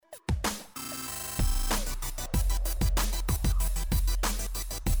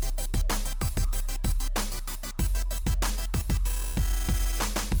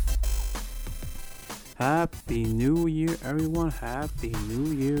Happy New Year, everyone. Happy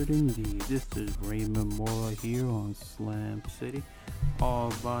New Year indeed. This is Raymond Mora here on Slam City,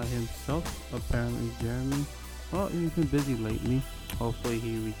 all by himself. Apparently, Jeremy. Well, he's been busy lately. Hopefully,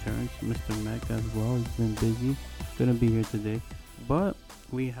 he returns. Mr. Mac as well. He's been busy. Gonna be here today. But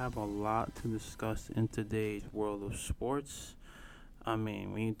we have a lot to discuss in today's world of sports. I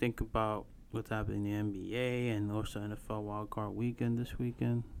mean, when you think about what's happening in the NBA and also NFL wildcard weekend this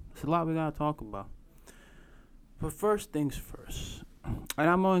weekend, there's a lot we gotta talk about. But first things first, and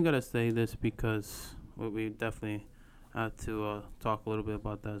I'm only gonna say this because we definitely have to talk a little bit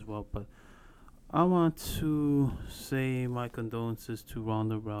about that as well. But I want to say my condolences to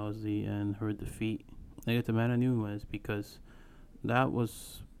Ronda Rousey and her defeat against Amanda Nunes because that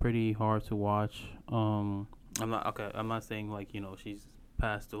was pretty hard to watch. I'm not saying like she's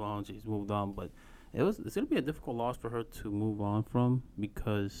passed along, she's moved on, but it's gonna be a difficult loss for her to move on from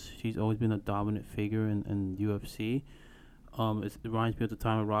because she's always been a dominant figure in UFC. It reminds me of the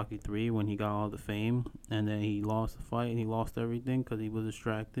time of Rocky 3 when he got all the fame and then he lost the fight and he lost everything because he was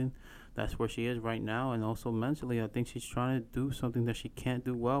distracted. That's where she is right now, and also mentally, I think she's trying to do something that she can't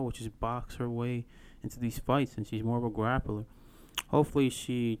do well, which is box her way into these fights, and she's more of a grappler. Hopefully,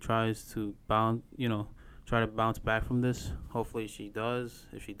 she tries to try to bounce back from this. Hopefully she does.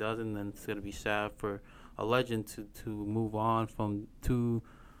 If she doesn't, then it's gonna be sad for a legend to move on from two,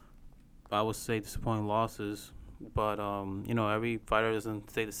 I would say, disappointing losses. But every fighter doesn't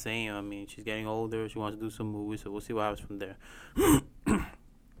stay the same. I mean, she's getting older. She wants to do some movies, so we'll see what happens from there.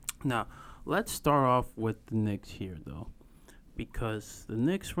 Now, let's start off with the Knicks here, though, because the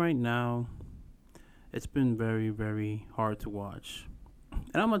Knicks right now, it's been very, very hard to watch,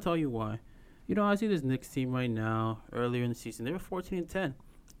 and I'm gonna tell you why. I see this Knicks team right now. Earlier in the season, they were 14-10.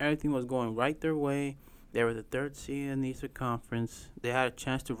 Everything was going right their way. They were the third seed in the Eastern Conference. They had a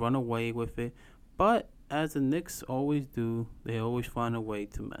chance to run away with it. But as the Knicks always do, they always find a way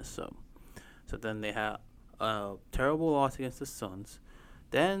to mess up. So then they had a terrible loss against the Suns.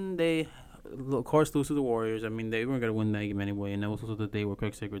 Then they, of course, lose to the Warriors. I mean, they weren't going to win that game anyway. And that was also the day where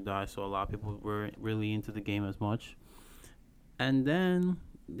Craig Sager died. So a lot of people weren't really into the game as much. And then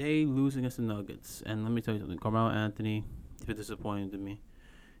they lose against the Nuggets. And let me tell you something. Carmelo Anthony, he's been disappointing to me.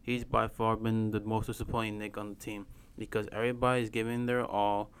 He's by far been the most disappointing Knick on the team because everybody's giving their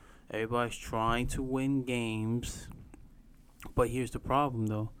all. Everybody's trying to win games. But here's the problem,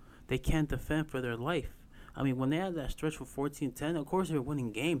 though. They can't defend for their life. I mean, when they had that stretch for 14-10, of course they were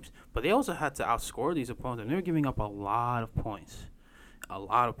winning games. But they also had to outscore these opponents. And they were giving up a lot of points. A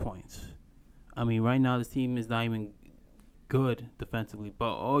lot of points. I mean, right now this team is not even good defensively,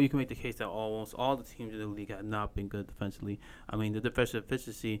 but you can make the case that almost all the teams in the league have not been good defensively. I mean, the defensive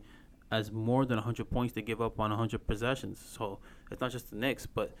efficiency has more than 100 points to give up on 100 possessions. So it's not just the Knicks,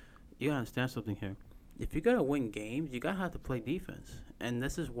 but you gotta understand something here. If you gotta win games, you gotta have to play defense, and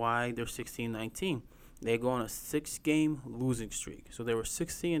this is why they're 16-19. They go on a 6-game losing streak. So they were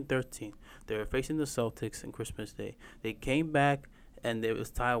 16-13. They were facing the Celtics on Christmas Day. They came back and it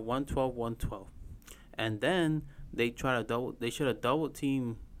was tied 112-112, and then they should have double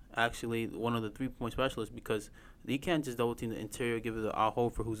team actually one of the 3-point specialists because you can't just double team the interior, give it to Al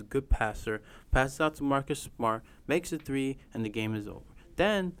Horford, who's a good passer, passes out to Marcus Smart, makes a 3, and the game is over.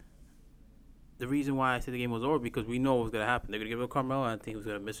 Then the reason why I say the game was over because we know what was gonna happen. They're gonna give it to Carmelo Anthony, who's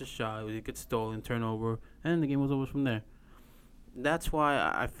gonna miss a shot, he gets stolen, turnover, and the game was over from there. That's why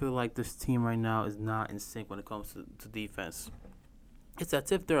I feel like this team right now is not in sync when it comes to defense. It's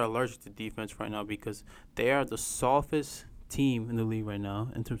as if they're allergic to defense right now because they are the softest team in the league right now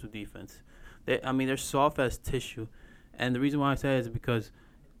in terms of defense. They're soft as tissue. And the reason why I say it is because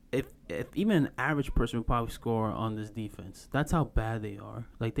if even an average person would probably score on this defense, that's how bad they are.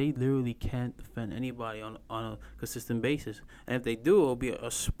 Like, they literally can't defend anybody on a consistent basis. And if they do, it'll be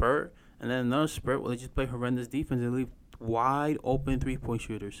a spurt, and then another spurt where they just play horrendous defense and leave wide open 3-point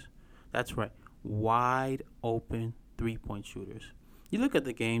shooters. That's right, wide open 3-point shooters. You look at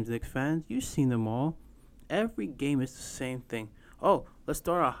the games, Knicks fans, you've seen them all. Every game is the same thing. Oh, let's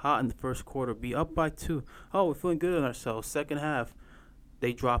start out hot in the first quarter, be up by 2. Oh, we're feeling good in ourselves. Second half,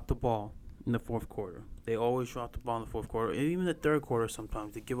 they drop the ball in the fourth quarter. They always drop the ball in the fourth quarter. And even the third quarter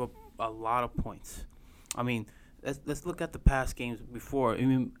sometimes, they give up a lot of points. I mean, let's look at the past games before.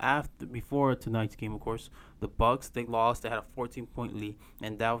 Before tonight's game, of course, the Bucks, they lost. They had a 14-point lead,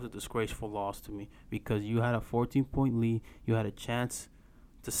 and that was a disgraceful loss to me because you had a 14-point lead. You had a chance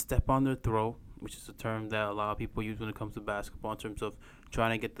to step on their throat, which is a term that a lot of people use when it comes to basketball in terms of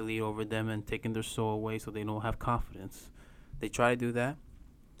trying to get the lead over them and taking their soul away so they don't have confidence. They try to do that,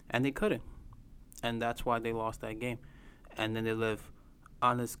 and they couldn't, and that's why they lost that game. And then they live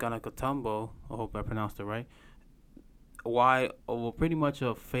Anis Ganakatumbo, I hope I pronounced it right, why well, pretty much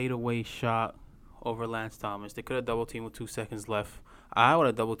a fadeaway shot over Lance Thomas. They could have double teamed with 2 seconds left. I would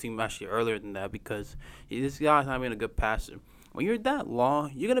have double teamed actually earlier than that because this guy's not being a good passer. When you're that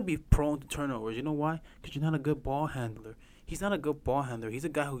long, you're gonna be prone to turnovers. You know why? Because you're not a good ball handler. He's not a good ball handler. He's a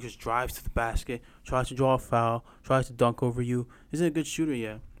guy who just drives to the basket, tries to draw a foul, tries to dunk over you. Isn't a good shooter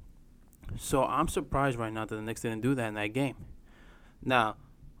yet. So I'm surprised right now that the Knicks didn't do that in that game. Now,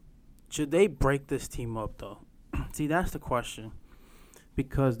 should they break this team up though? See, that's the question.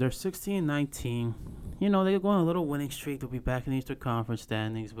 Because they're 16-19. You know, they're going on a little winning streak. They'll be back in the Eastern Conference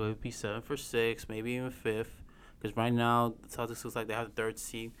standings, but it'll be 7 for 6, maybe even 5th. Because right now, the Celtics looks like they have the 3rd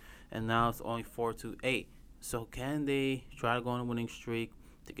seed, and now it's only 4-8. So can they try to go on a winning streak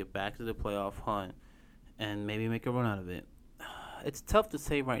to get back to the playoff hunt and maybe make a run out of it? It's tough to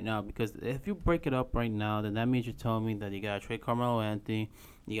say right now because if you break it up right now, then that means you're telling me that you got to trade Carmelo Anthony,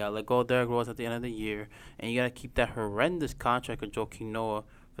 you got to let go of Derrick Rose at the end of the year, and you got to keep that horrendous contract of Joakim Noah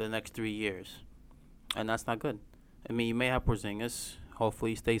for the next 3 years. And that's not good. I mean, you may have Porzingis.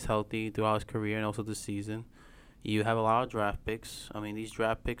 Hopefully he stays healthy throughout his career and also this season. You have a lot of draft picks. I mean, these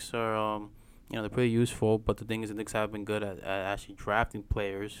draft picks are, they're pretty useful, but the thing is the Knicks have been good at actually drafting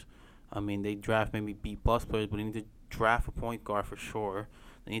players. I mean, they draft maybe B-plus players, but they need to draft a point guard for sure.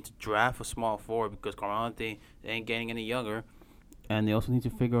 They need to draft a small forward because Carmelo, they ain't getting any younger. And they also need to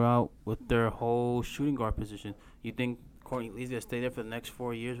figure out with their whole shooting guard position. You think Courtney Lee's going to stay there for the next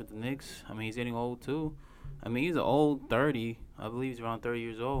 4 years with the Knicks? I mean, he's getting old too. I mean, he's an old 30. I believe he's around 30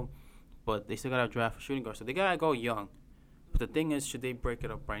 years old. But they still got to draft a shooting guard. So they got to go young. But the thing is, should they break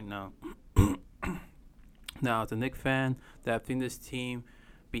it up right now? Now, as a Knicks fan that I've seen this team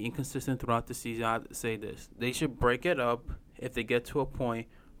be inconsistent throughout the season, I'd say this. They should break it up if they get to a point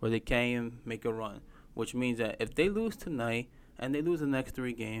where they can't even make a run. Which means that if they lose tonight and they lose the next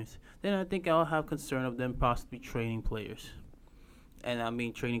 3 games, then I think I'll have concern of them possibly trading players. And I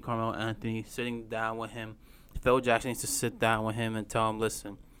mean trading Carmelo Anthony, sitting down with him. Phil Jackson needs to sit down with him and tell him,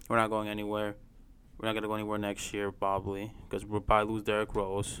 listen, we're not going anywhere. We're not going to go anywhere next year, probably, because we'll probably lose Derrick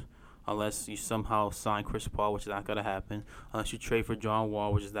Rose. Unless you somehow sign Chris Paul, which is not going to happen. Unless you trade for John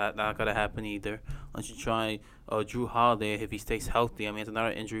Wall, which is not going to happen either. Unless you try Drew Holiday if he stays healthy. I mean, it's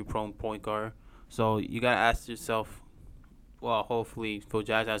another injury-prone point guard. So you got to ask yourself, well, hopefully Phil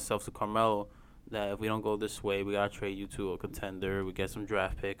Jackson asks himself to Carmelo that if we don't go this way, we got to trade you to a contender. We get some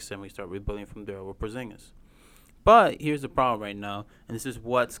draft picks, and we start rebuilding from there with Porzingis. But here's the problem right now, and this is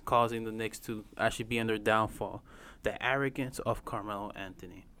what's causing the Knicks to actually be under downfall. The arrogance of Carmelo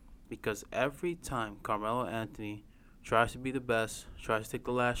Anthony. Because every time Carmelo Anthony tries to be the best, tries to take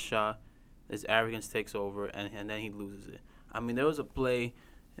the last shot, his arrogance takes over, and then he loses it. I mean, there was a play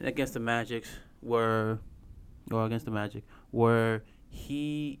against the Magic where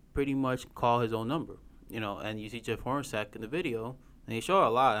he pretty much called his own number. And you see Jeff Hornacek in the video, and he showed a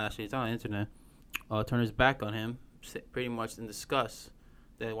lot, actually. It's on the internet. Turn his back on him, pretty much in disgust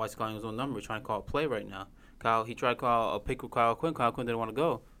that why he's calling his own number, trying to call a play right now. He tried to call a pick with Kyle Quinn. Kyle Quinn didn't want to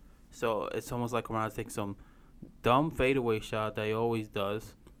go. So it's almost like Ron takes some dumb fadeaway shot that he always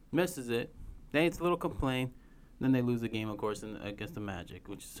does, misses it, then it's a little complaint, then they lose the game, of course, against the Magic,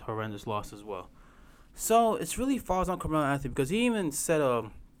 which is a horrendous loss as well. So it really falls on Carmelo Anthony because he even said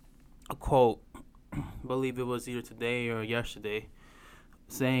a quote, I believe it was either today or yesterday,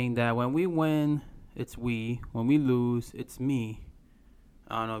 saying that when we win, it's we, when we lose, it's me.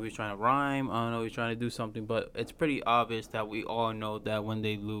 I don't know if he's trying to rhyme. I don't know if he's trying to do something, but it's pretty obvious that we all know that when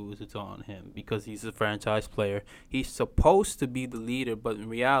they lose, it's on him because he's a franchise player. He's supposed to be the leader, but in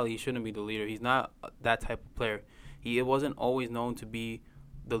reality, he shouldn't be the leader. He's not that type of player. He wasn't always known to be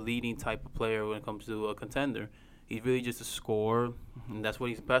the leading type of player when it comes to a contender. He's really just a scorer, and that's what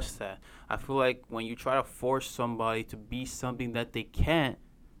he's best at. I feel like when you try to force somebody to be something that they can't,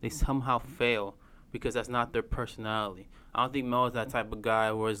 they somehow fail because that's not their personality. I don't think Melo is that type of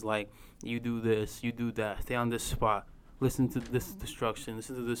guy where it's like, you do this, you do that, stay on this spot, listen to this destruction,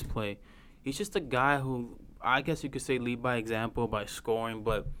 listen to this play. He's just a guy who, I guess you could say, lead by example, by scoring,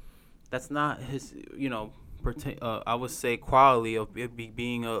 but that's not his, I would say quality of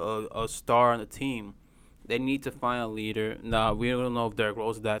being a star on the team. They need to find a leader. Now, we don't know if Derrick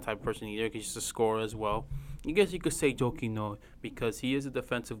Rose is that type of person either because he's a scorer as well. I guess you could say Joakim Noah because he is a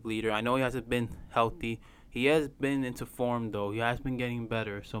defensive leader. I know he hasn't been healthy. He has been into form, though. He has been getting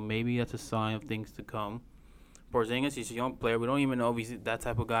better, so maybe that's a sign of things to come. Porzingis, he's a young player. We don't even know if he's that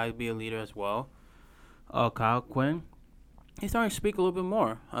type of guy to be a leader as well. Kyle Quinn, he's starting to speak a little bit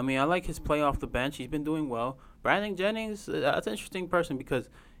more. I mean, I like his play off the bench. He's been doing well. Brandon Jennings, that's an interesting person because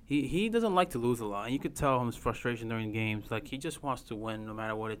he doesn't like to lose a lot. And you could tell him his frustration during games. Like, he just wants to win no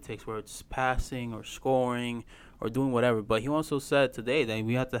matter what it takes, whether it's passing or scoring or doing whatever. But he also said today that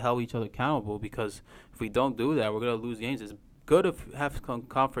we have to hold each other accountable, because if we don't do that, we're going to lose games. It's good to have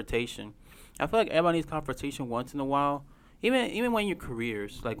confrontation. I feel like everybody needs confrontation once in a while. Even when your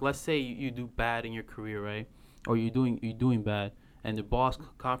careers, like, let's say you do bad in your career, right? Or you're doing bad, and the boss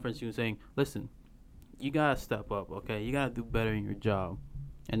conference you and saying, listen, you gotta step up, okay? You gotta do better in your job.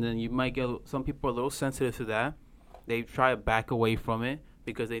 And then you might get some people are a little sensitive to that. They try to back away from it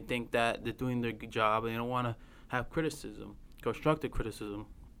because they think that they're doing their good job and they don't want to have criticism, constructive criticism.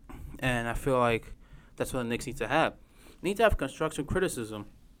 And I feel like that's what the Knicks need to have. They need to have constructive criticism.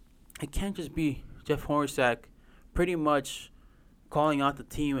 It can't just be Jeff Hornacek pretty much calling out the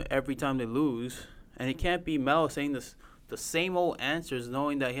team every time they lose, and it can't be Melo saying the same old answers,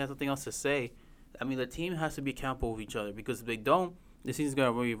 knowing that he has nothing else to say. I mean, the team has to be accountable with each other, because if they don't, this season's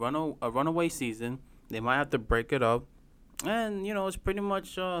gonna be a runaway season. They might have to break it up, and it's pretty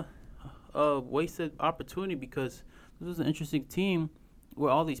much a wasted opportunity, because this is an interesting team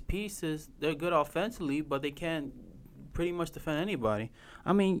where all these pieces, they're good offensively, but they can't pretty much defend anybody.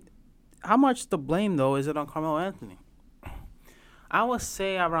 I mean, how much the blame though is it on Carmelo Anthony? I would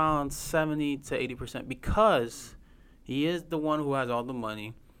say around 70 to 80%, because he is the one who has all the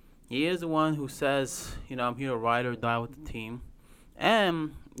money. He is the one who says, I'm here to ride or die with the team.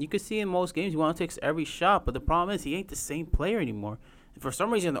 And you can see in most games, he wants to take every shot, but the problem is he ain't the same player anymore. And for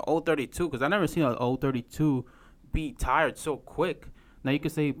some reason, the old 32, because I never seen an old 32 be tired so quick. Now, you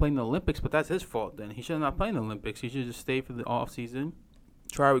could say he played in the Olympics, but that's his fault then. He should not play in the Olympics. He should just stay for the offseason,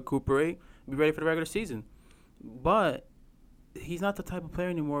 try to recuperate, be ready for the regular season. But he's not the type of player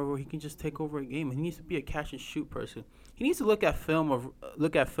anymore where he can just take over a game. He needs to be a catch and shoot person. He needs to look at film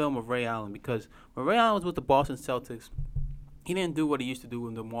of Ray Allen, because when Ray Allen was with the Boston Celtics, he didn't do what he used to do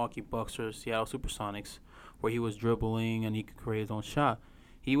in the Milwaukee Bucks or Seattle Supersonics, where he was dribbling and he could create his own shot.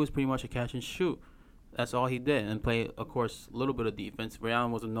 He was pretty much a catch and shoot. That's all he did, and play, of course, a little bit of defense. Ray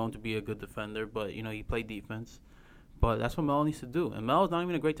Allen wasn't known to be a good defender, but he played defense. But that's what Melo needs to do. And Melo's not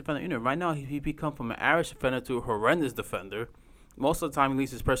even a great defender either. Right now, he become from an average defender to a horrendous defender. Most of the time, he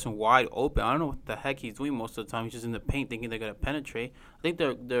leaves his person wide open. I don't know what the heck he's doing most of the time. He's just in the paint thinking they're going to penetrate. I think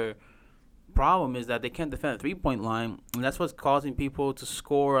their problem is that they can't defend a three-point line, and that's what's causing people to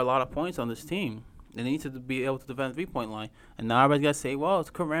score a lot of points on this team. They need to be able to defend the three-point line. And now everybody's got to say, well, it's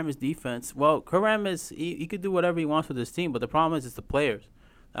Kurt defense. Well, Kurt he could do whatever he wants with this team, but the problem is it's the players.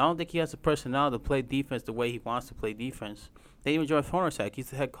 I don't think he has the personnel to play defense the way he wants to play defense. They even Jeff Hornacek, he's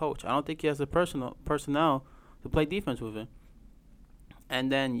the head coach. I don't think he has the personnel to play defense with him. And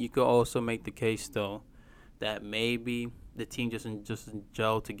then you could also make the case, though, that maybe the team just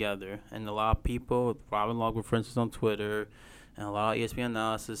gel together. And a lot of people, Robin Logwood, for instance, on Twitter, and a lot of ESPN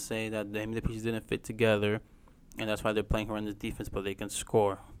analysis say that maybe the pieces didn't fit together, and that's why they're playing horrendous defense, but they can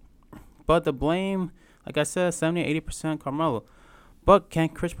score. But the blame, like I said, 70-80% Carmelo. But can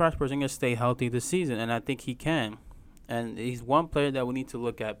Kristaps Porzingis stay healthy this season? And I think he can. And he's one player that we need to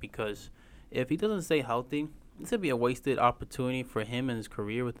look at, because if he doesn't stay healthy, this would be a wasted opportunity for him and his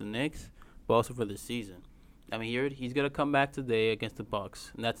career with the Knicks, but also for the season. I mean, he's going to come back today against the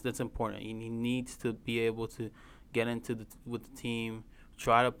Bucks, and that's important. He needs to be able to get with the team,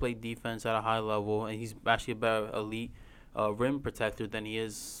 try to play defense at a high level, and he's actually a better elite rim protector than he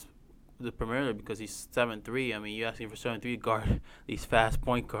is the perimeter, because he's 7'3". I mean, you're asking for 7'3" to guard these fast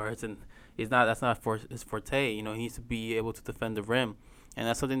point guards, and that's not his forte. He needs to be able to defend the rim, and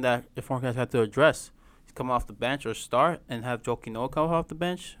that's something that the Forecast had to address. He's come off the bench or start and have Joakim Noah come off the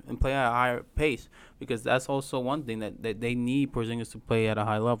bench and play at a higher pace, because that's also one thing that they need Porzingis to play at a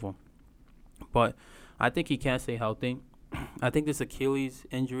high level. But I think he can stay healthy. I think this Achilles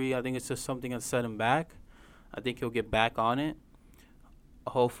injury, I think it's just something that set him back. I think he'll get back on it.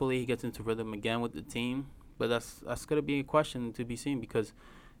 Hopefully he gets into rhythm again with the team. But that's going to be a question to be seen, because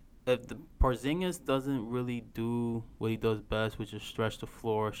if the Porzingis doesn't really do what he does best, which is stretch the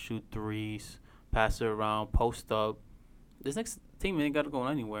floor, shoot threes, pass it around, post up, this next team ain't got to go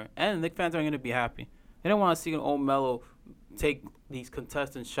anywhere. And the Knicks fans aren't going to be happy. They don't want to see an old Melo take these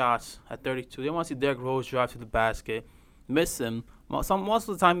contested shots at 32. They want to see Derrick Rose drive to the basket, miss him. Most of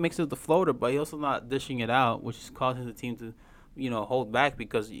the time he makes it the floater, but he's also not dishing it out, which is causing the team to, hold back,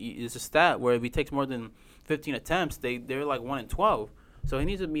 because it's a stat where if he takes more than 15 attempts, they're like 1 in 12. So he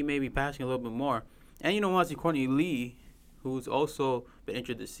needs to be maybe passing a little bit more. And once Courtney Lee, who's also been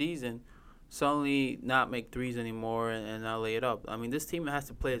injured this season, suddenly not make threes anymore and not lay it up. I mean, this team has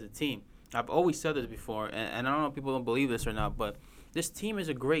to play as a team. I've always said this before, and I don't know if people don't believe this or not, but this team is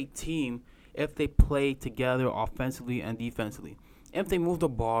a great team if they play together offensively and defensively. If they move the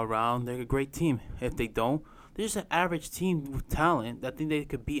ball around, they're a great team. If they don't, they're just an average team with talent that think they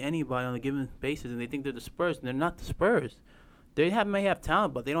could beat anybody on a given basis, and they think they're the Spurs, and they're not the Spurs. May have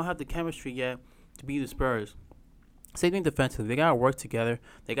talent, but they don't have the chemistry yet to be the Spurs. Same thing defensively. They gotta work together.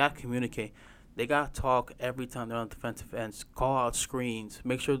 They gotta communicate. They gotta talk every time they're on the defensive ends. Call out screens.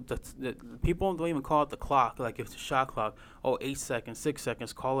 Make sure that people don't even call out the clock. Like if it's a shot clock, 8 seconds, 6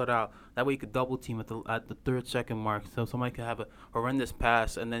 seconds, call it out. That way you could double team at the 3rd second mark, so somebody could have a horrendous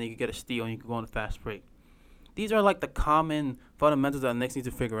pass and then you could get a steal and you could go on a fast break. These are like the common fundamentals that the Knicks need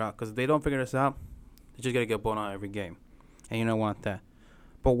to figure out, because if they don't figure this out, they're just gonna get blown out every game, and you don't want that.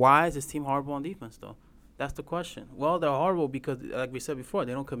 But why is this team horrible on defense though? That's the question. Well, they're horrible because, like we said before,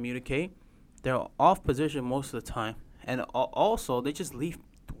 they don't communicate. They're off position most of the time. And also, they just leave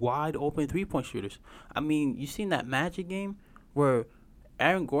wide open 3-point shooters. I mean, you seen that Magic game where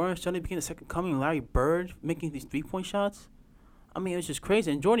Aaron Gordon suddenly became the second coming, Larry Bird making these 3-point shots? I mean, it was just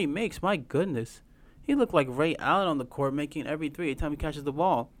crazy. And Jordan Meeks, my goodness. He looked like Ray Allen on the court making every time he catches the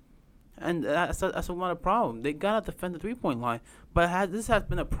ball. And that's not a problem. They got to defend the 3-point line. But this has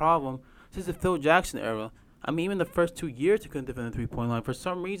been a problem since the Phil Jackson era. I mean, even the first 2 years, they couldn't defend the 3-point line. For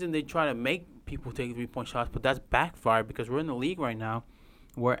some reason, they try to make people take 3-point shots, but that's backfired because we're in the league right now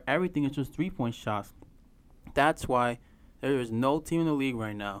where everything is just 3-point shots. That's why there is no team in the league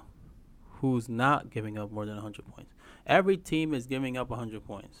right now who's not giving up more than 100 points. Every team is giving up 100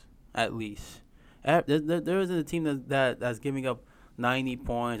 points, at least. There isn't a team that's giving up 90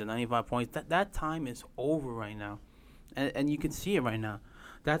 points or 95 points. That time is over right now, and you can see it right now.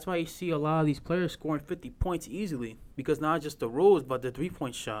 That's why you see a lot of these players scoring 50 points easily, because not just the rules, but the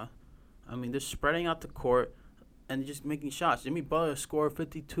 3-point shot. I mean, they're spreading out the court and just making shots. Jimmy Butler scored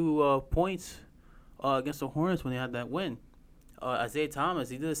 52 points against the Hornets when they had that win. Isaiah Thomas,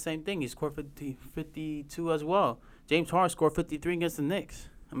 he did the same thing. He scored 52 as well. James Harden scored 53 against the Knicks.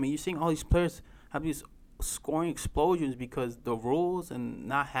 I mean, you're seeing all these players have these scoring explosions because the rules and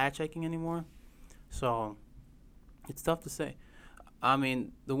not hat checking anymore. So it's tough to say. I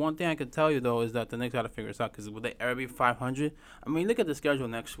mean, the one thing I can tell you, though, is that the Knicks got to figure this out, because will they ever be 500? I mean, look at the schedule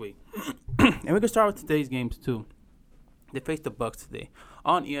next week. And we can start with today's games, too. They face the Bucks today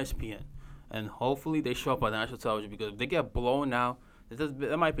on ESPN. And hopefully they show up on national television, because if they get blown out,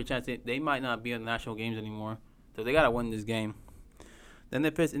 there might be a chance they might not be in the national games anymore. So they got to win this game. Then they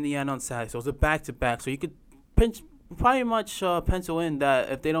face Indiana on Saturday. So it's a back-to-back. So you could pretty much pencil in that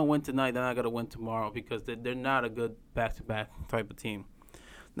if they don't win tonight, they're not going to win tomorrow, because they're not a good back-to-back type of team.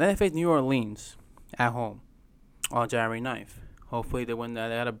 Then they face New Orleans at home on January 9th. Hopefully they win that.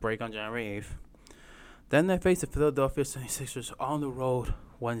 They had a break on January 8th. Then they face the Philadelphia 76ers on the road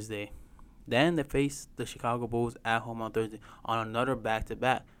Wednesday. Then they face the Chicago Bulls at home on Thursday on another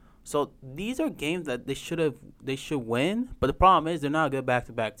back-to-back. So these are games that they should win, but the problem is they're not a good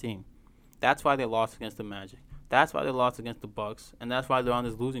back-to-back team. That's why they lost against the Magic. That's why they lost against the Bucks, and that's why they're on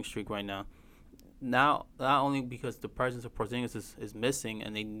this losing streak right now. Now, not only because the presence of Porzingis is missing,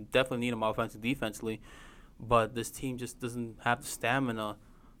 and they definitely need him offensively, defensively, but this team just doesn't have the stamina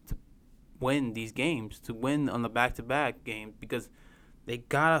to win these games, to win on the back-to-back games, because they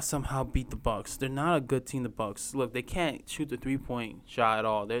gotta somehow beat the Bucks. They're not a good team, the Bucks. Look, they can't shoot the 3-point shot at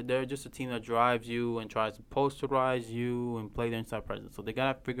all. They're just a team that drives you and tries to posterize you and play their inside presence. So they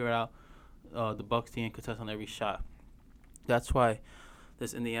gotta figure it out. The Bucks team contest on every shot. That's why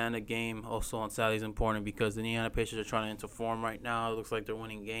this Indiana game also on Saturday is important, because the Indiana Pacers are trying to enter form right now. It looks like they're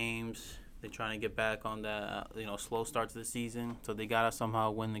winning games. They're trying to get back on that slow start to the season. So they gotta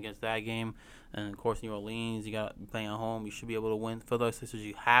somehow win against that game. And of course, New Orleans, you got playing at home. You should be able to win. For the Sixers,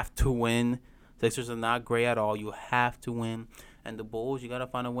 you have to win. Sixers are not great at all. You have to win. And the Bulls, you gotta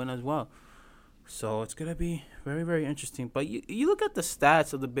find a win as well. So it's going to be very, very interesting. But you look at the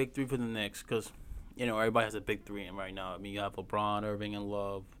stats of the big three for the Knicks, because, everybody has a big three in right now. I mean, you have LeBron, Irving, and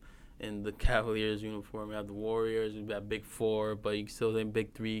Love in the Cavaliers uniform. You have the Warriors. You got big four, but you still have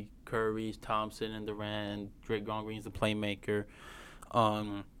big three, Curry, Thompson, and Durant. And Drake Green's the playmaker.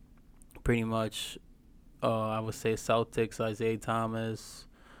 Pretty much, I would say Celtics, Isaiah Thomas,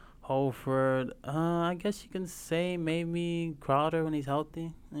 Holford, I guess you can say maybe Crowder when he's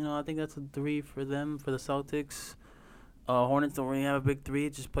healthy. I think that's a three for them, for the Celtics. Hornets don't really have a big three,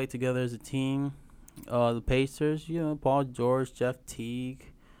 just play together as a team. The Pacers, Paul George, Jeff Teague.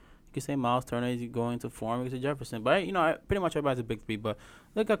 You can say Miles Turner is going to form because of Jefferson. But, pretty much everybody's a big three. But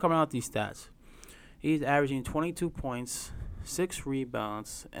look at coming out these stats. He's averaging 22 points, 6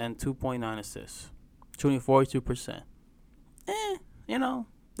 rebounds, and 2.9 assists. Shooting 42%.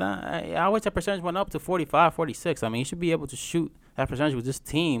 I wish that percentage went up to 45, 46. I mean, you should be able to shoot that percentage with this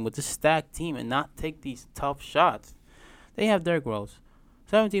team, with this stacked team, and not take these tough shots. They have Derrick Rose,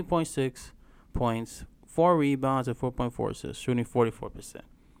 17.6 points, 4 rebounds, and 4.4 assists, shooting 44%.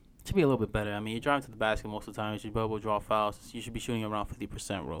 Should be a little bit better. I mean, you're driving to the basket most of the time. You should be able to draw fouls. You should be shooting around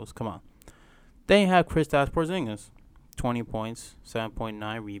 50%, Rose. Come on. Then you have Kristaps Porzingis, 20 points,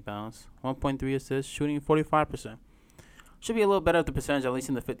 7.9 rebounds, 1.3 assists, shooting 45%. Should be a little better at the percentage, at least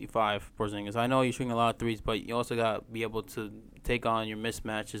in the 55, Porzingis. I know you're shooting a lot of threes, but you also got to be able to take on your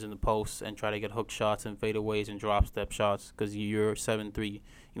mismatches in the posts and try to get hook shots and fadeaways and drop step shots because you're 7'3".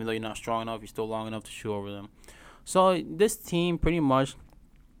 Even though you're not strong enough, you're still long enough to shoot over them. So this team, pretty much,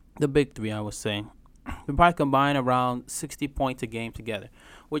 the big three, I would say, they probably combine around 60 points a game together,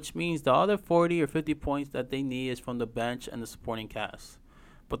 which means the other 40 or 50 points that they need is from the bench and the supporting cast.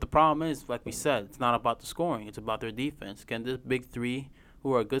 But the problem is, like we said, it's not about the scoring. It's about their defense. Can this big three,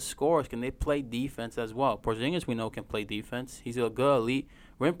 who are good scorers, can they play defense as well? Porzingis, we know, can play defense. He's a good elite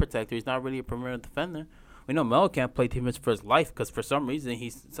rim protector. He's not really a perimeter defender. We know Melo can't play defense for his life because for some reason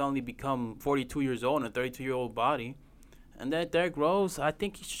he's suddenly become 42 years old and a 32-year-old body. And then Derrick Rose, I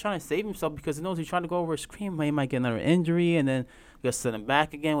think he's trying to save himself because he knows he's trying to go over a screen. He might get another injury, and then you got to send him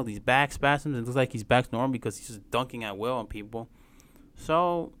back again with these back spasms. It looks like he's back to normal because he's just dunking at will on people.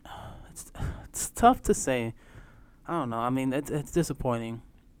 So it's tough to say. I don't know. I mean, it's disappointing.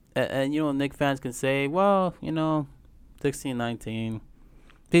 And you know, Knicks fans can say, well, you know, 16-19.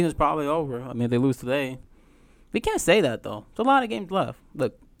 Season's probably over. I mean, if they lose today. We can't say that, though. There's a lot of games left.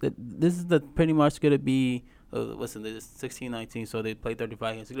 Look, this is pretty much going to be, listen, this is 16-19, so they play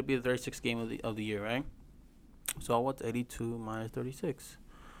 35 games. It's going to be the 36th game of the year, right? So what's 82 minus 36?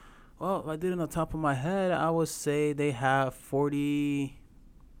 Well, if I did it on the top of my head, I would say they have 46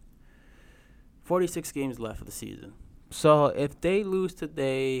 games left of the season. So if they lose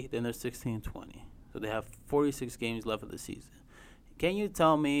today, then they're 16-20. So they have 46 games left of the season. Can you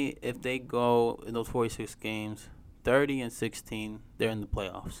tell me if they go in those 46 games, 30-16, they're in the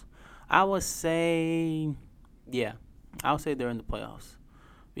playoffs? I would say, yeah, I would say they're in the playoffs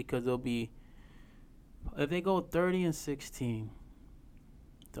because they'll be. If they go 30-16.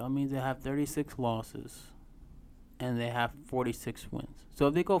 That means they have 36 losses, and they have 46 wins. So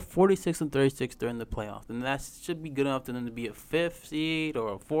if they go 46-36 during the playoffs, then that should be good enough for them to be a 5th seed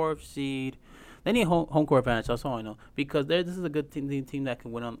or a 4th seed. They need home court advantage. That's all I know. Because this is a good team that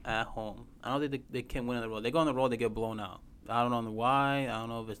can win at home. I don't think they can win on the road. They go on the road, they get blown out. I don't know why. I don't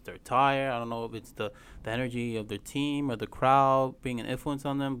know if it's their tire. I don't know if it's the energy of their team or the crowd being an influence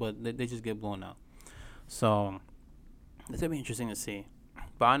on them, but they just get blown out. So it's going to be interesting to see.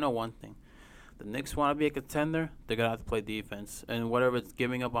 But I know one thing. The Knicks want to be a contender, they're going to have to play defense. And whatever it's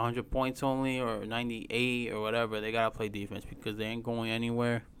giving up 100 points only or 98 or whatever, they got to play defense because they ain't going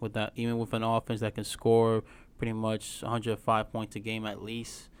anywhere with that. Even with an offense that can score pretty much 105 points a game at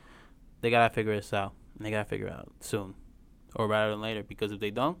least, they got to figure this out. And they got to figure it out soon or rather than later because if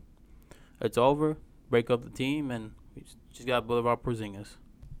they don't, it's over, break up the team, and we just got to build our Porzingis.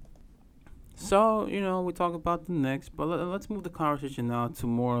 So, you know, we talk about the Knicks, but let's move the conversation now to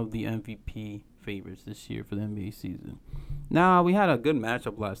more of the MVP favorites this year for the NBA season. Now, we had a good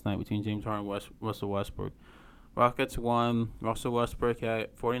matchup last night between James Harden and Russell Westbrook. Rockets won. Russell Westbrook had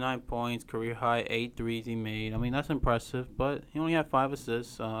 49 points, career high, 8 threes he made. I mean, that's impressive, but he only had 5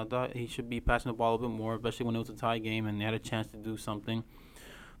 assists. I thought he should be passing the ball a bit more, especially when it was a tie game and they had a chance to do something.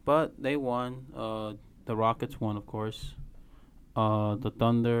 But they won. The Rockets won, of course. The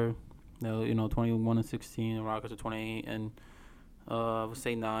Thunder... 21-16. The Rockets are 28 and I would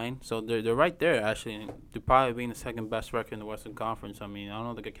say 9. So they're right there actually. They're probably being the second best record in the Western Conference. I mean, I don't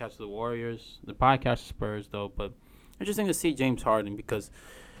know if they could catch the Warriors. They probably catch the Spurs though. But interesting to see James Harden because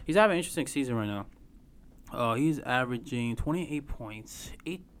he's having an interesting season right now. He's averaging 28 points,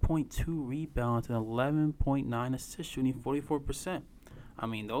 8.2 rebounds, and 11.9 assists, shooting 44%. I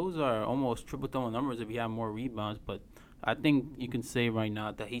mean, those are almost triple-double numbers if he had more rebounds, but I think you can say right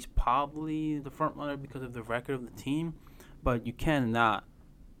now that he's probably the front runner because of the record of the team, but you cannot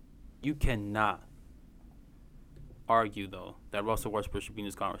argue, though, that Russell Westbrook should be in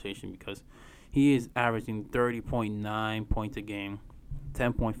this conversation because he is averaging 30.9 points a game,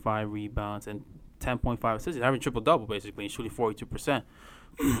 10.5 rebounds, and 10.5 assists. He's having triple-double, basically, and shooting 42%.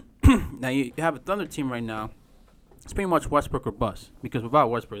 Now, you have a Thunder team right now. It's pretty much Westbrook or bust because without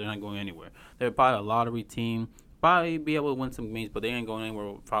Westbrook, they're not going anywhere. They're probably a lottery team. Probably be able to win some games, but they ain't going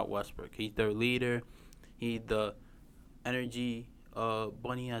anywhere without Westbrook. He's their leader. He's the energy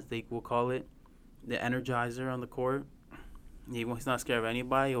bunny, as they will call it, the energizer on the court. He's not scared of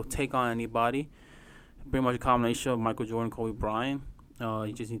anybody. He'll take on anybody. Pretty much a combination of Michael Jordan, Kobe Bryant.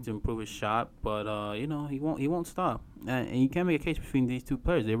 He just needs to improve his shot, but he won't stop. And you can't make a case between these two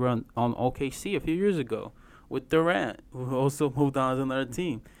players. They were on OKC a few years ago with Durant, who also moved on to another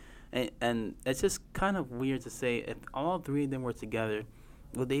team. And it's just kind of weird to say if all three of them were together,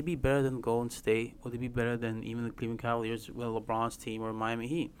 would they be better than Golden State? Would they be better than even the Cleveland Cavaliers with LeBron's team or Miami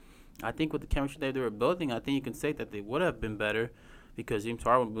Heat? I think with the chemistry that they were building, I think you can say that they would have been better because James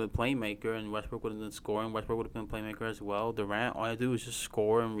Harden would have been a playmaker and Westbrook would have been scoring. Westbrook would have been a playmaker as well. Durant, all I do is just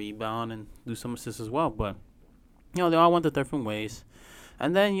score and rebound and do some assists as well. But, they all went their different ways.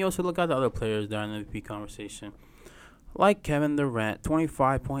 And then you also look at the other players there in the MVP conversation. Like Kevin Durant,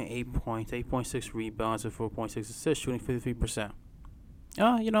 25.8 points, 8.6 rebounds, and 4.6 assists, shooting 53%.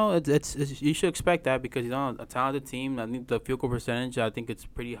 It's you should expect that because he's on a talented team. I think the field goal percentage, I think it's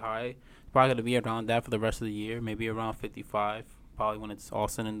pretty high. It's probably going to be around that for the rest of the year, maybe around 55, probably when it's all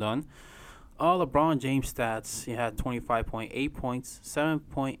said and done. All LeBron James stats, he had 25.8 points,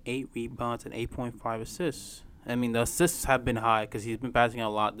 7.8 rebounds, and 8.5 assists. I mean, the assists have been high because he's been passing a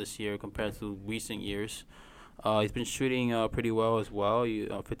lot this year compared to recent years. He's been shooting pretty well as well,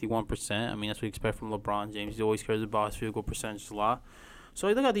 51%. I mean, that's what you expect from LeBron James. He always cares about his field goal percentage a lot. So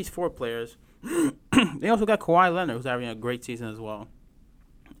you look at these four players. They also got Kawhi Leonard, who's having a great season as well.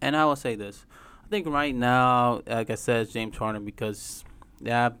 And I will say this. I think right now, like I said, it's James Harden because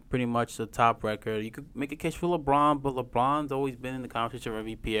they have pretty much the top record. You could make a case for LeBron, but LeBron's always been in the conversation for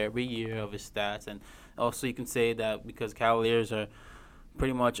MVP every year of his stats. And also you can say that because Cavaliers are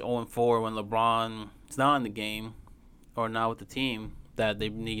pretty much 0-4 when LeBron is not in the game or not with the team, that they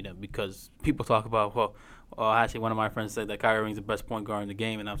need him because people talk about, actually, one of my friends said that Kyrie Irving's the best point guard in the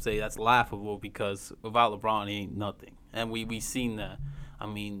game, and I'm saying that's laughable because without LeBron, he ain't nothing. And we've seen that. I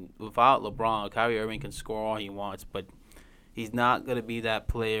mean, without LeBron, Kyrie Irving can score all he wants, but he's not going to be that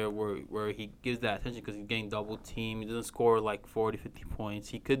player where he gives that attention because he's getting double teamed. He doesn't score like 40, 50 points.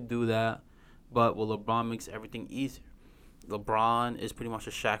 He could do that, but LeBron makes everything easier. LeBron is pretty much a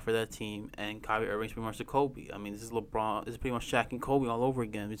Shaq for that team, and Kyrie Irving is pretty much the Kobe. I mean, this is LeBron. This is pretty much Shaq and Kobe all over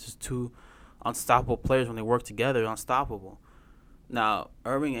again. It's just two unstoppable players when they work together, unstoppable. Now,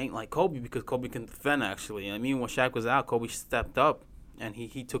 Irving ain't like Kobe because Kobe can defend, actually. I mean, when Shaq was out, Kobe stepped up, and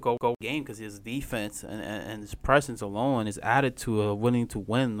he took over the game because his defense and his presence alone, his attitude of willing to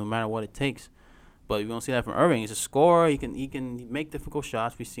win no matter what it takes. But you don't see that from Irving. He's a scorer. He can make difficult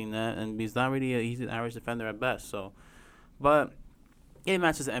shots. We've seen that, and he's not really he's an average defender at best. So, but it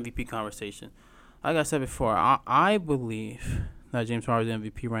matches the MVP conversation. Like I said before, I believe that James Harden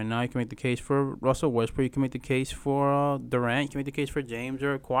is the MVP right now. You can make the case for Russell Westbrook. You can make the case for Durant. You can make the case for James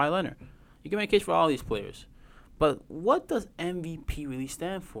or Kawhi Leonard. You can make a case for all these players. But what does MVP really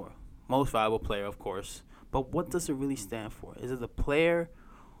stand for? Most valuable player, of course. But what does it really stand for? Is it the player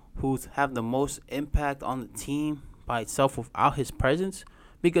who's have the most impact on the team by itself without his presence?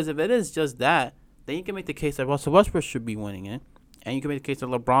 Because if it is just that, then you can make the case that Russell Westbrook should be winning it. And you can make the case that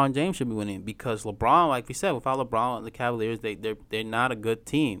LeBron James should be winning because LeBron, like we said, without LeBron and the Cavaliers, they're not a good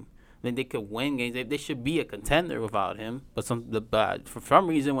team. Then they could win games. They should be a contender without him. But for some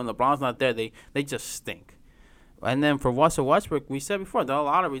reason, when LeBron's not there, they just stink. And then for Russell Westbrook, we said before, they're a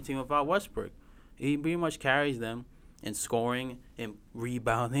lottery team without Westbrook. He pretty much carries them in scoring, in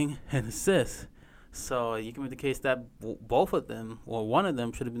rebounding, and assists. So you can make the case that both of them, or one of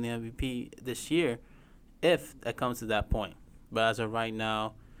them, should have been the MVP this year if that comes to that point. But as of right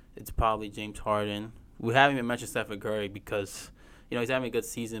now, it's probably James Harden. We haven't even mentioned Stephen Curry because, he's having a good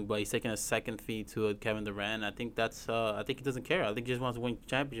season, but he's taking a second feed to Kevin Durant. I think I think he doesn't care. I think he just wants to win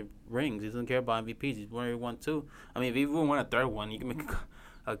championship rings. He doesn't care about MVPs. He's won every one too. I mean, if he even won a third one, you can make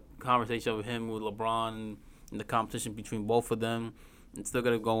a conversation with him with LeBron and the competition between both of them. It's still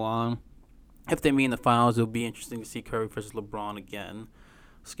gonna go on. If they meet in the finals, it'll be interesting to see Curry versus LeBron again.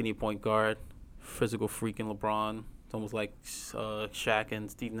 Skinny point guard, physical freaking LeBron. It's almost like Shaq and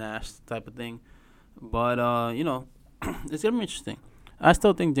Steve Nash type of thing. But, it's going to be interesting. I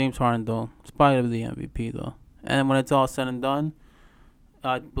still think James Harden, though, is probably the MVP, though. And when it's all said and done,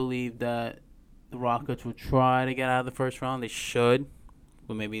 I believe that the Rockets will try to get out of the first round. They should,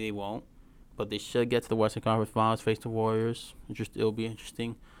 but maybe they won't. But they should get to the Western Conference Finals, face the Warriors. It'll be an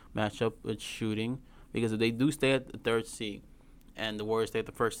interesting matchup with shooting. Because if they do stay at the third seed, and the Warriors stay at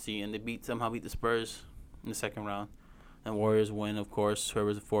the first seed, and they somehow beat the Spurs in the second round, and Warriors win, of course,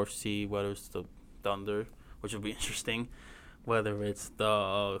 whoever's the fourth seed, whether it's the Thunder, which will be interesting, whether it's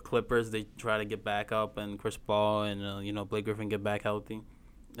the Clippers, they try to get back up, and Chris Paul and, Blake Griffin get back healthy.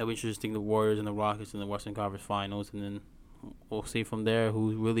 That'll be interesting, the Warriors and the Rockets in the Western Conference Finals, and then we'll see from there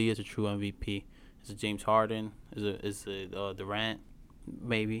who really is a true MVP. Is it James Harden? Is it Durant?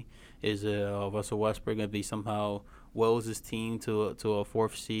 Maybe. Is it Russell Westbrook if he somehow wills his team to a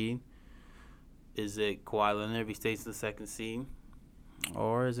fourth seed? Is it Kawhi Leonard if he stays the second seed?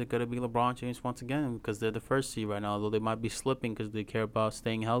 Or is it going to be LeBron James once again because they're the first seed right now? Although they might be slipping because they care about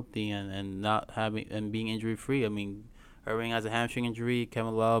staying healthy and not having and being injury free. I mean, Irving has a hamstring injury.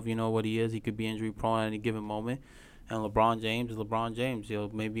 Kevin Love, you know what he is. He could be injury prone at any given moment. And LeBron James is LeBron James.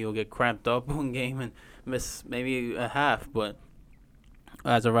 Maybe he'll get cramped up one game and miss maybe a half. But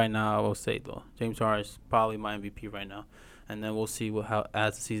as of right now, I will say though, James Harden is probably my MVP right now. And then we'll see how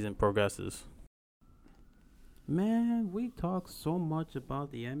as the season progresses. Man, we talk so much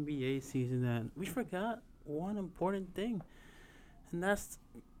about the NBA season that we forgot one important thing, and that's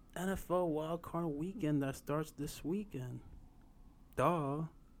NFL wildcard weekend that starts this weekend. Duh.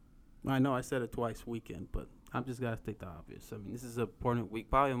 I know I said it twice, weekend, but I'm just gotta state the obvious. I mean, this is an important week,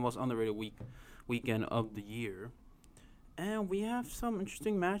 probably the most underrated weekend of the year. And we have some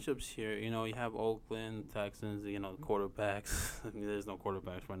interesting matchups here. You have Oakland, Texans, the quarterbacks. I mean, there's no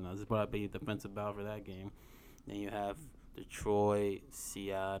quarterbacks right now. This is probably a defensive battle for that game. Then you have Detroit,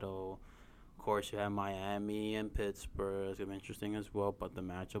 Seattle. Of course, you have Miami and Pittsburgh. It's gonna be interesting as well. But the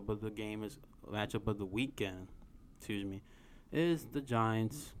matchup of the weekend. Excuse me, is the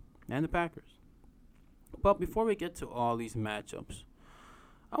Giants and the Packers. But before we get to all these matchups,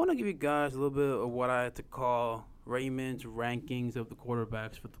 I want to give you guys a little bit of what I had to call Raymond's rankings of the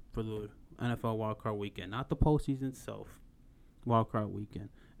quarterbacks for the NFL wildcard weekend, not the postseason itself. Wildcard weekend.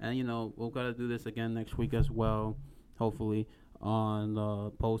 And, we've got to do this again next week as well, hopefully, on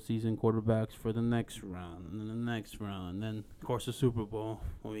the postseason quarterbacks for the next round, and then the next round, and then, of course, the Super Bowl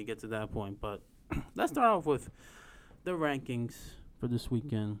when we get to that point. But let's start off with the rankings for this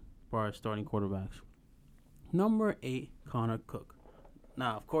weekend for our starting quarterbacks. Number 8, Connor Cook.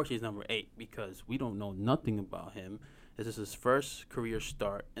 Now, of course, he's number 8 because we don't know nothing about him. This is his first career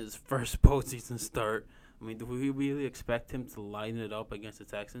start and his first postseason start. I mean, do we really expect him to lighten it up against the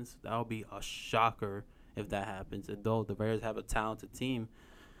Texans? That would be a shocker if that happens. And though the Bears have a talented team,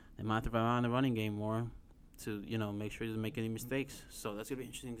 they might have to rely on the running game more to, make sure he doesn't make any mistakes. So that's going to be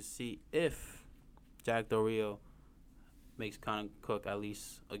interesting to see if Jack Del Rio makes Connor Cook at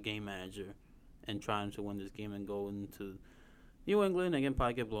least a game manager and trying to win this game and go into New England and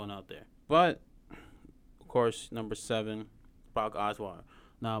probably get blown out there. But, of course, number 7, Brock Osweiler.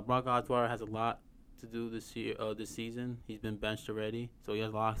 Now, Brock Osweiler has a lot to do this season. He's been benched already, so he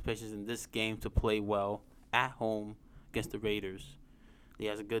has a lot of patience in this game to play well at home against the Raiders. He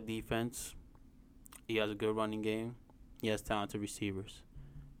has a good defense. He has a good running game. He has talented receivers.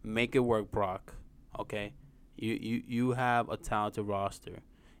 Make it work, Brock. Okay, you have a talented roster.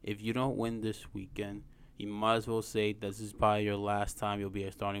 If you don't win this weekend, you might as well say this is probably your last time you'll be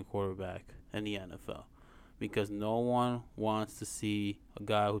a starting quarterback in the NFL, because no one wants to see a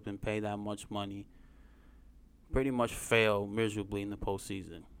guy who's been paid that much money pretty much fail miserably in the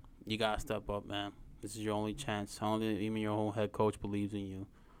postseason. You got to step up, man. This is your only chance. Even your own head coach believes in you.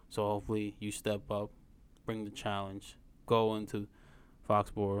 So hopefully you step up, bring the challenge, go into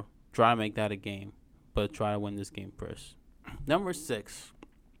Foxborough, try to make that a game, but try to win this game first. Number 6,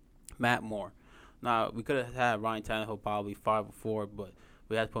 Matt Moore. Now, we could have had Ryan Tannehill probably 5 or 4, but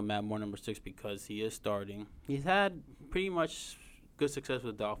we had to put Matt Moore number 6 because he is starting. He's had pretty much good success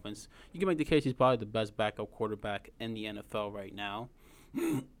with the Dolphins. You can make the case he's probably the best backup quarterback in the NFL right now.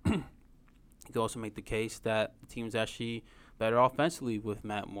 You can also make the case that the team's actually better offensively with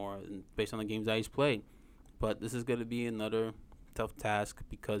Matt Moore based on the games that he's played. But this is going to be another tough task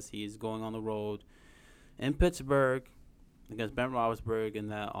because he is going on the road in Pittsburgh against Ben Roethlisberger in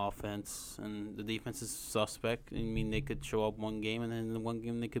that offense, and the defense is suspect. I mean, they could show up one game, and then in one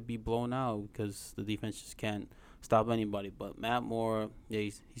game they could be blown out because the defense just can't stop anybody. But Matt Moore, yeah,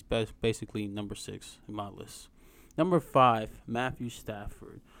 he's basically number 6 in my list. Number 5, Matthew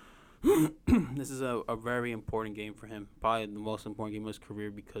Stafford. This is a very important game for him, probably the most important game of his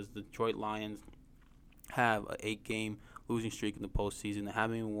career, because the Detroit Lions have an 8-game losing streak in the postseason. They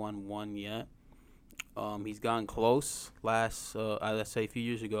haven't even won one yet. He's gotten close let's say a few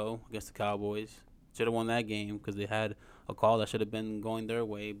years ago against the Cowboys. Should have won that game because they had a call that should have been going their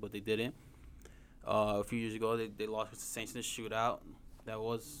way, but they didn't. A few years ago, they lost to the Saints in the shootout. That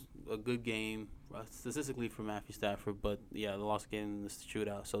was a good game statistically for Matthew Stafford, but yeah, they lost again in the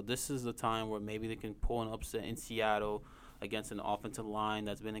shootout. So this is the time where maybe they can pull an upset in Seattle against an offensive line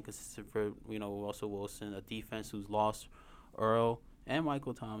that's been inconsistent for Russell Wilson, a defense who's lost Earl and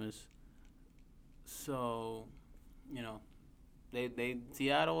Michael Thomas. So,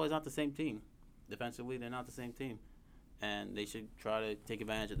 Seattle is not the same team. Defensively, they're not the same team. And they should try to take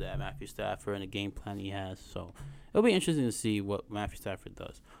advantage of that, Matthew Stafford, and the game plan he has. So, it'll be interesting to see what Matthew Stafford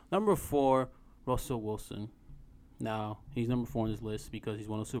does. Number 4, Russell Wilson. Now, he's number 4 on this list because he's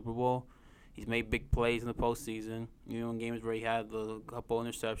won a Super Bowl. He's made big plays in the postseason. In games where he had a couple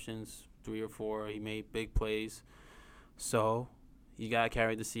interceptions, 3 or 4, he made big plays. So you got to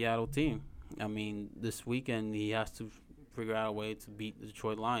carry the Seattle team. I mean, this weekend he has to figure out a way to beat the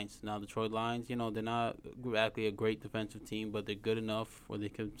Detroit Lions. Now, Detroit Lions, they're not exactly a great defensive team, but they're good enough where they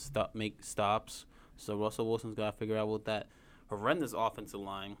can make stops. So Russell Wilson's got to figure out with that horrendous offensive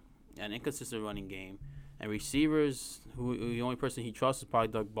line and inconsistent running game. And receivers, who the only person he trusts is probably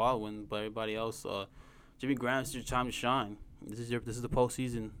Doug Baldwin, but everybody else, Jimmy Graham, it's your time to shine. This is the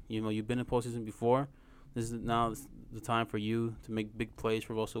postseason. You've been in postseason before. This is now the time for you to make big plays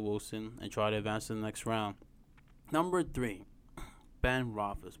for Russell Wilson and try to advance to the next round. Number 3, Ben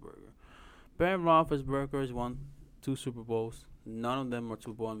Roethlisberger. Ben Roethlisberger has won 2 Super Bowls. None of them are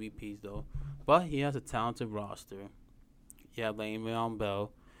Super Bowl MVPs, though. But he has a talented roster. You have Le'Veon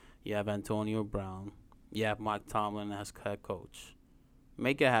Bell. You have Antonio Brown. You have Mike Tomlin as head coach.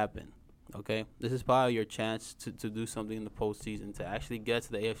 Make it happen, okay? This is probably your chance to do something in the postseason, to actually get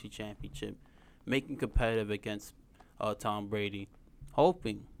to the AFC Championship, making competitive against Tom Brady,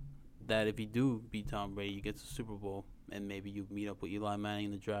 hoping that if you do beat Tom Brady, you get to the Super Bowl, and maybe you meet up with Eli Manning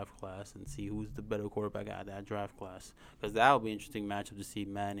in the draft class and see who's the better quarterback out of that draft class. Because that would be an interesting matchup to see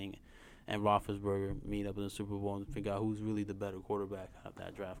Manning and Roethlisberger meet up in the Super Bowl and figure out who's really the better quarterback out of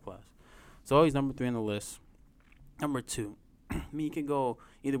that draft class. So he's number 3 on the list. Number 2. I mean, you can go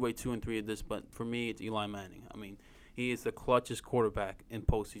either way, 2 and 3 of this, but for me, it's Eli Manning. I mean, he is the clutchest quarterback in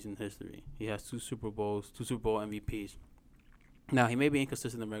postseason history. He has 2 Super Bowls, 2 Super Bowl MVPs. Now, he may be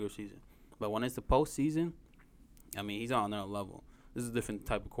inconsistent in the regular season, but when it's the postseason, I mean, he's on another level. This is a different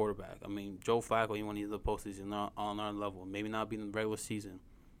type of quarterback. I mean, Joe Flacco, when he's in the postseason, on another level. Maybe not be in the regular season,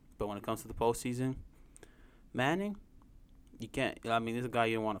 but when it comes to the postseason, Manning, you can't. I mean, this is a guy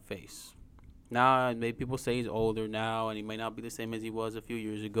you don't want to face. Now, maybe people say he's older now, and he may not be the same as he was a few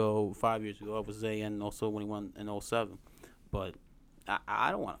years ago, 5 years ago, I would say, and also when he won in 07. But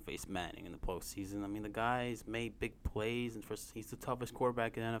I don't want to face Manning in the postseason. I mean, the guy's made big plays, and he's the toughest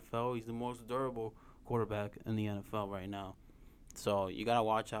quarterback in the NFL. He's the most durable quarterback in the NFL right now. So you got to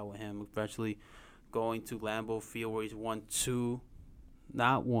watch out with him, especially going to Lambeau Field where he's won 2,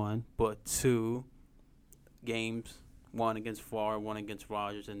 not 1, but 2 games. 1 against Favre, 1 against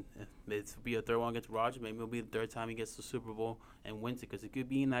Rodgers, and if it'll be a third one against Rodgers, maybe it'll be the third time he gets the Super Bowl and wins it, because it could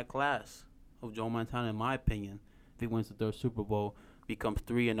be in that class of Joe Montana, in my opinion. If he wins the third Super Bowl, becomes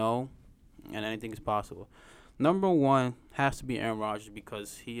 3-0, and anything is possible. Number 1 has to be Aaron Rodgers,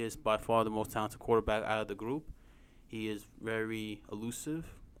 because he is by far the most talented quarterback out of the group. He is very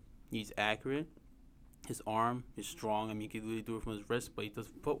elusive. He's accurate. His arm is strong. I mean, he can really do it from his wrist, but he does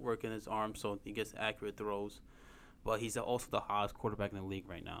footwork in his arm, so he gets accurate throws. But he's also the hottest quarterback in the league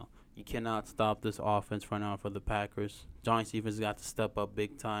right now. You cannot stop this offense right now for the Packers. Giants defense got to step up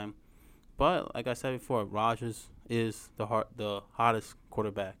big time. But like I said before, Rodgers is the hottest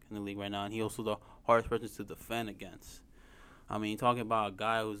quarterback in the league right now, and he's also the hardest person to defend against. I mean, talking about a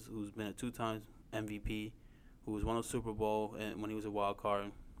guy who's been a 2-time MVP, who was won a Super Bowl and when he was a wild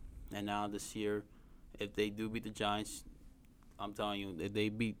card, and now this year, if they do beat the Giants, I'm telling you, if they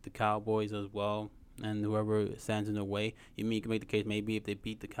beat the Cowboys as well, and whoever stands in their way, you can make the case maybe if they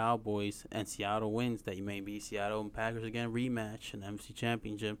beat the Cowboys and Seattle wins, that you may be Seattle and Packers again rematch in the NFC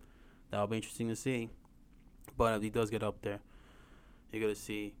Championship. That'll be interesting to see. But if he does get up there, you're going to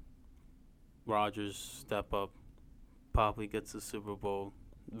see Rodgers step up, probably gets the Super Bowl,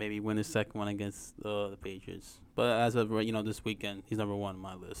 maybe win his second one against the Patriots. But as of this weekend, he's number 1 on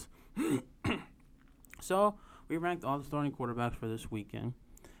my list. So we ranked all the starting quarterbacks for this weekend.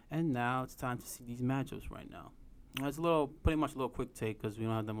 And now it's time to see these matchups right now. It's pretty much a little quick take because we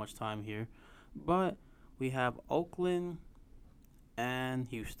don't have that much time here. But we have Oakland and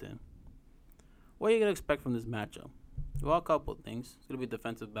Houston. What are you going to expect from this matchup? Well, a couple of things. It's going to be a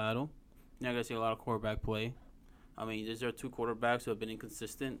defensive battle. You're not going to see a lot of quarterback play. I mean, these are 2 quarterbacks who have been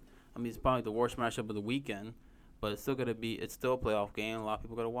inconsistent. I mean, it's probably the worst matchup of the weekend. But it's still a playoff game. A lot of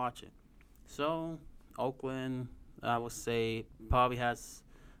people are going to watch it. So, Oakland, I would say, probably has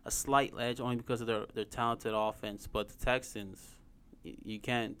a slight edge only because of their talented offense, but the Texans, you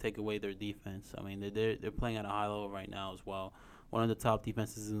can't take away their defense. I mean, they're playing at a high level right now as well. One of the top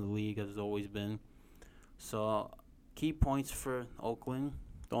defenses in the league, as always been. So, key points for Oakland: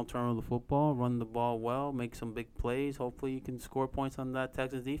 don't turn over the football, run the ball well, make some big plays. Hopefully, you can score points on that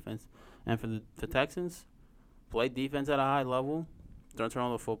Texans defense. And for the Texans, play defense at a high level. Don't turn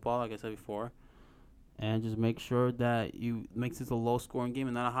over the football, like I said before. And just make sure that you makes this a low-scoring game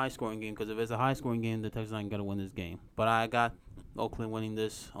and not a high-scoring game. Because if it's a high-scoring game, the Texans aren't going to win this game. But I got Oakland winning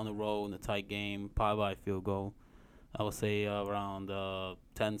this on the road in a tight game, probably by a field goal. I would say around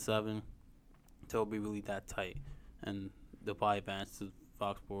 10-7. It'll be really that tight, and they'll probably advance to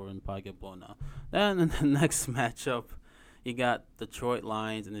Foxborough and probably get blown out. Then in the next matchup, you got Detroit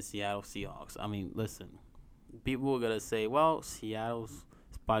Lions and the Seattle Seahawks. I mean, listen, people are gonna say, well, Seattle's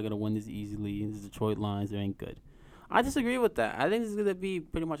probably gonna win this easily. The Detroit Lions, they ain't good. I disagree with that. I think this is gonna be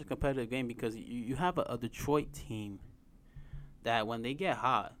pretty much a competitive game because you have a Detroit team that when they get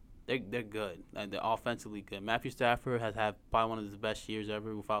hot, they're good. Like, they're offensively good. Matthew Stafford has had probably one of his best years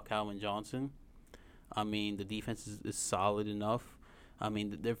ever without Calvin Johnson. I mean, the defense is solid enough. I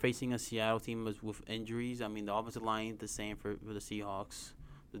mean, they're facing a Seattle team with injuries. I mean, the offensive line ain't the same for the Seahawks.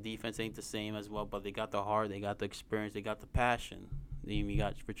 The defense ain't the same as well, but they got the heart, they got the experience, they got the passion. You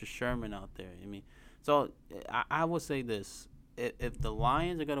got Richard Sherman out there. I mean, so I will say this: if the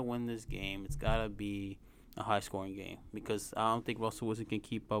Lions are gonna win this game, it's gotta be a high-scoring game because I don't think Russell Wilson can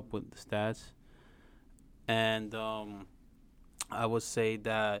keep up with the stats. And I would say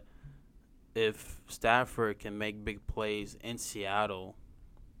that if Stafford can make big plays in Seattle,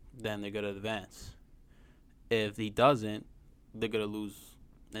 then they're gonna advance. If he doesn't, they're gonna lose,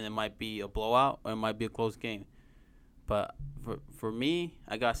 and it might be a blowout or it might be a close game. But for me,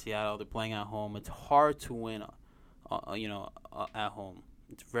 I got Seattle. They're playing at home. It's hard to win, at home.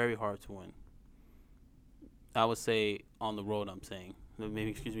 It's very hard to win. I would say on the road. I'm saying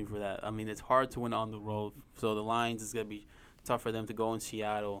maybe excuse me for that. I mean, it's hard to win on the road. So the Lions is gonna be tough for them to go in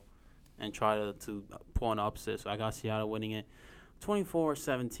Seattle and try to pull an upset. So I got Seattle winning it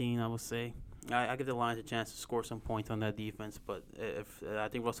 24-17, I would say. I give the Lions a chance to score some points on that defense, but if I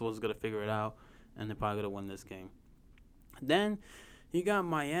think Russell Wilson's going to figure it out, and they're probably going to win this game. Then you got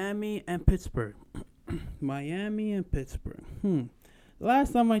Miami and Pittsburgh. Miami and Pittsburgh.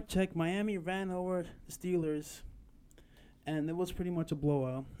 Last time I checked, Miami ran over the Steelers, and it was pretty much a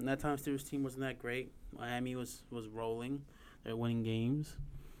blowout. And that time, Steelers team wasn't that great. Miami was rolling. They're winning games.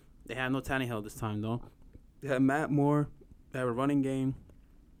 They had no Tannehill this time, though. They had Matt Moore. They have a running game.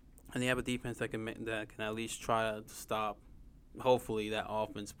 And they have a defense that can at least try to stop, hopefully, that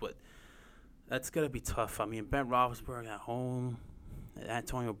offense. But that's going to be tough. I mean, Ben Roethlisberger at home,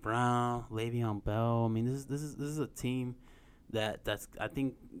 Antonio Brown, Le'Veon Bell. I mean, this is a team that's, I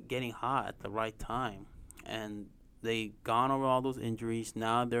think, getting hot at the right time. And they gone over all those injuries.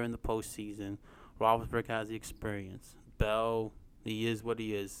 Now they're in the postseason. Roethlisberger has the experience. Bell, he is what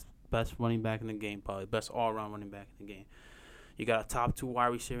he is. Best running back in the game, probably. Best all-around running back in the game. You got a top 2 wide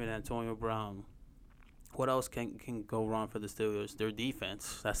receiver in Antonio Brown. What else can go wrong for the Steelers? Their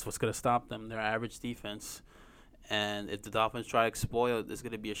defense. That's what's going to stop them. Their average defense. And if the Dolphins try to exploit it, it's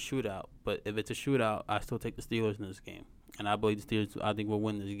going to be a shootout. But if it's a shootout, I still take the Steelers in this game. And I believe the Steelers, I think, will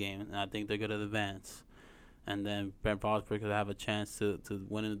win this game. And I think they're going to advance. And then Ben Roethlisberger will have a chance to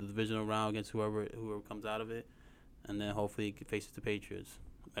win in the divisional round against whoever comes out of it. And then hopefully he faces the Patriots.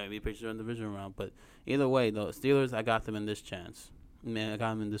 Maybe the Patriots are in the division round. But either way, the Steelers, I got them in this chance. I got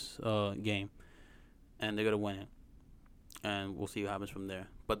them in this game. And they're going to win it. And we'll see what happens from there.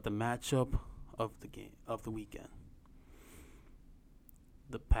 But the matchup of the weekend.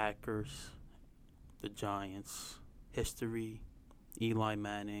 The Packers, the Giants, history, Eli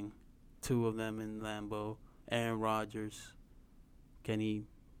Manning, 2 of them in Lambeau, Aaron Rodgers. Can he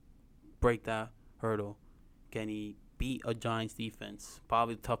break that hurdle? Can he beat a Giants defense?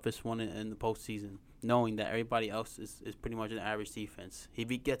 Probably the toughest one in the postseason, knowing that everybody else is pretty much an average defense. If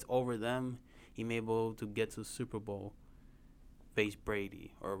he gets over them, he may be able to get to the Super Bowl, face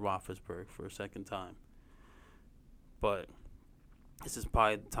Brady or Roethlisberger for a second time. But this is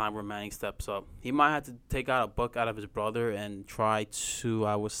probably the time where Manning steps up. He might have to take out a buck out of his brother and try to,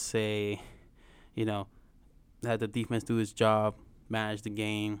 I would say, have the defense do his job, manage the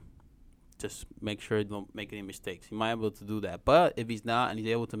game, just make sure he don't make any mistakes. He might be able to do that. But if he's not and he's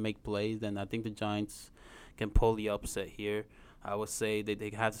able to make plays, then I think the Giants can pull the upset here. I would say that they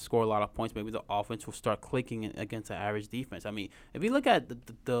have to score a lot of points. Maybe the offense will start clicking against an average defense. I mean, if you look at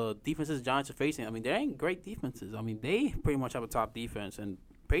the defenses the Giants are facing, I mean, they ain't great defenses. I mean, they pretty much have a top defense. And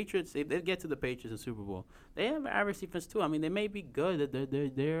Patriots, if they get to the Patriots in Super Bowl, they have an average defense too. I mean, they may be good.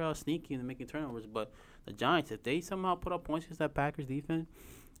 They're sneaky and making turnovers. But the Giants, if they somehow put up points against that Packers defense,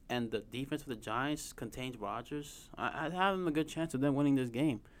 and the defense of the Giants contains Rodgers, I have them a good chance of them winning this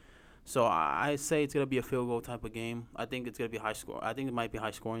game. So I say it's going to be a field goal type of game. I think it's going to be high score. I think it might be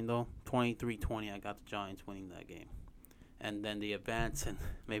high scoring, though. 23-20, I got the Giants winning that game. And then they advance, and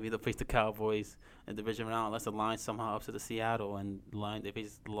maybe they'll face the Cowboys in the division round, unless the Lions somehow upset the Seattle, and they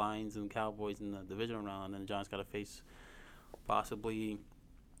face the Lions and Cowboys in the division round, and then the Giants got to face possibly,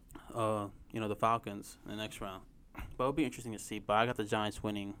 the Falcons in the next round. But it'll be interesting to see. But I got the Giants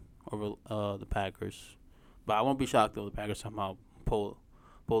winning over the Packers. But I won't be shocked, though, the Packers somehow pull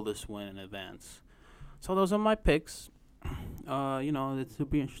pull this win in advance. So those are my picks. It's a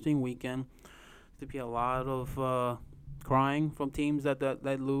be interesting weekend. There'll be a lot of crying from teams that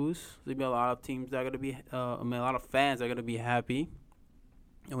lose. There'll be a lot of teams that are gonna be, a lot of fans are gonna be happy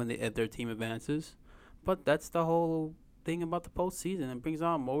when if their team advances. But that's the whole thing about the postseason. It brings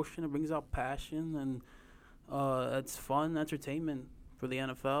out emotion, it brings out passion, and it's fun entertainment for the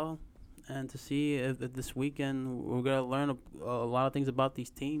NFL. And to see if this weekend we're gonna learn a lot of things about these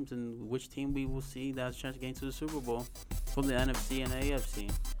teams and which team we will see that has a chance to get into the Super Bowl from the NFC and AFC,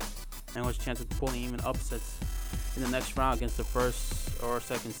 and which chance of pulling even upsets in the next round against the first or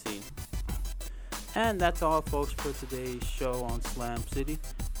second seed. And that's all, folks, for today's show on Slam City.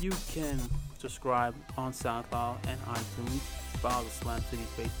 You can subscribe on SoundCloud and iTunes. Follow the Slam City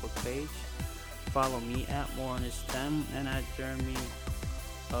Facebook page. Follow me at Mornis10 and at Jeremy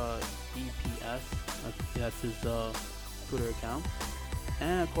EPS. That's his Twitter account.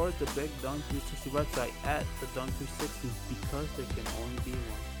 And of course, the Big Dunk 360 website at the Dunk 360, because there can only be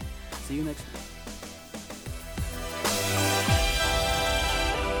one. See you next week.